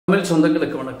தமிழ்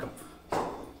சொந்தங்களுக்கு வணக்கம்.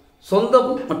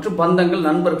 சொந்தம் மற்றும் பந்தங்கள்,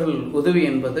 நண்பர்கள், உதவி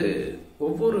என்பது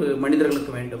ஒவ்வொரு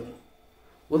மனிதர்களுக்கும் வேண்டும்.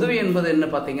 உதவி என்பது என்ன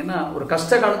பார்த்தீங்கன்னா, ஒரு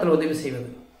கஷ்ட காலத்தில் உதவி செய்வது.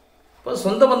 இப்போ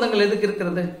சொந்த பந்தங்கள் எதுக்கு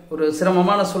இருக்கிறது? ஒரு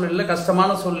சிரமமான சூழ்நிலை,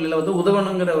 கஷ்டமான சூழ்நிலை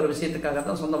உதவணுங்கிற ஒரு விஷயத்துக்காக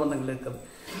தான் சொந்த பந்தங்கள் இருக்கிறது.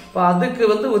 இப்போ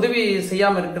அதுக்கு உதவி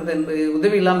செய்யாமல் இருக்கிறது என்பது,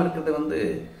 உதவி இல்லாமல் இருக்கிறது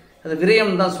அது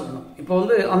விரயம் தான் சொல்லணும். இப்போ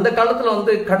அந்த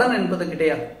காலத்தில் கடன் என்பது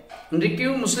கிடையாது.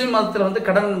 இன்றைக்கும் முஸ்லீம் மதத்தில்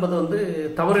கடன் என்பது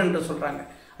தவறு என்று சொல்கிறாங்க.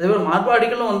 அதேபோல்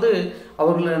மார்வாடிகளும்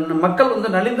அவர்கள்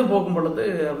மக்கள் நலிந்து போகும் பொழுது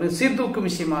சீர்தூக்கும்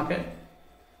விஷயமாக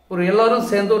எல்லாரும்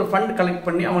சேர்ந்து ஒரு ஃபண்ட் கலெக்ட்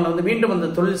பண்ணி அவங்களை மீண்டும் அந்த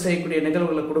தொழில் செய்யக்கூடிய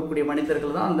நிகழ்வுகளை கொடுக்கக்கூடிய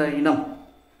மனிதர்கள் தான் அந்த இனம்.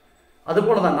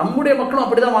 அதுபோல தான் நம்முடைய மக்களும்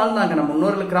அப்படி தான் வாழ்ந்தாங்க. நம்ம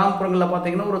முன்னோர்கள் கிராமப்புறங்களில்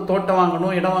பார்த்தீங்கன்னா ஒரு தோட்டம்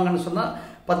வாங்கணும், இடம் வாங்கணும்னு சொன்னால்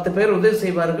 10 பேர் உதவி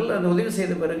செய்வார்கள். அந்த உதவி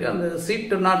செய்த பிறகு அந்த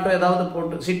சீட்டு நாட்டோ ஏதாவது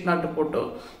போட்டு, சீட் நாட்டு போட்டோ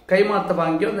கைமாற்ற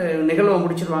வாங்கி அந்த நிகழ்வை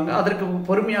முடிச்சிடுவாங்க. அதற்கு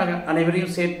பொறுமையாக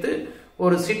அனைவரையும் சேர்த்து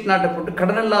ஒரு சீட் நாட்டை போட்டு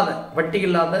கடன் இல்லாத, வட்டி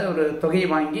இல்லாத ஒரு தொகையை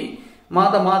வாங்கி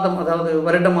மாதம், அதாவது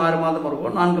வருடம் 6 மாதம் இருக்கோ,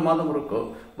 4 மாதம் இருக்கோ,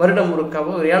 வருடம்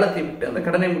ஒருக்காவோ ஒரு ஏலத்தை விட்டு அந்த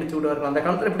கடனை முடித்து விடுவார்கள். அந்த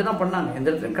காலத்தில் இப்படி தான் பண்ணாங்க. எந்த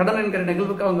இடத்துல கடன் என்கிற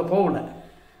நிகழ்வுக்கு அவங்க போகல.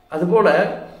 அதுபோல்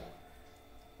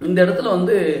இந்த இடத்துல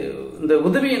இந்த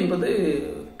உதவி என்பது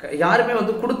யாருமே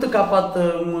கொடுத்து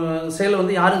காப்பாற்றும்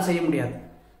செயலை யாரும் செய்ய முடியாது.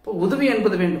 இப்போ உதவி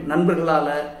என்பது வேண்டும்.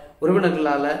 நண்பர்களால்,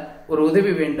 உறவினர்களால் ஒரு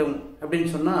உதவி வேண்டும்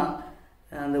அப்படின்னு சொன்னால்,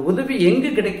 அந்த உதவி எங்கே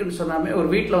கிடைக்கும்னு சொன்னாமே ஒரு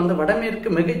வீட்டில் வடமேற்கு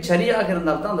மிகச் சரியாக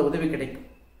இருந்தால் தான் அந்த உதவி கிடைக்கும்.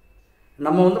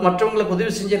 நம்ம மற்றவங்களுக்கு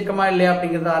உதவி செஞ்சிருக்கோமா இல்லையா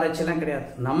அப்படிங்கிறது ஆராய்ச்சியெல்லாம் கிடையாது.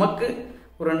 நமக்கு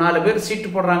ஒரு 4 பேர் சீட்டு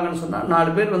போடுறாங்கன்னு சொன்னால்,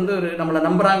 4 பேர் நம்மளை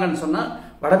நம்புறாங்கன்னு சொன்னால்,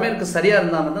 வடமேற்கு சரியாக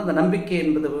இருந்தாலும் தான் அந்த நம்பிக்கை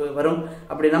என்பது வரும்.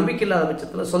 அப்படி நம்பிக்கை இல்லாத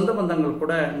பட்சத்தில் சொந்த பந்தங்கள்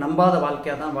கூட நம்பாத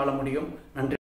வாழ்க்கையாக தான் வாழ முடியும். நன்றி.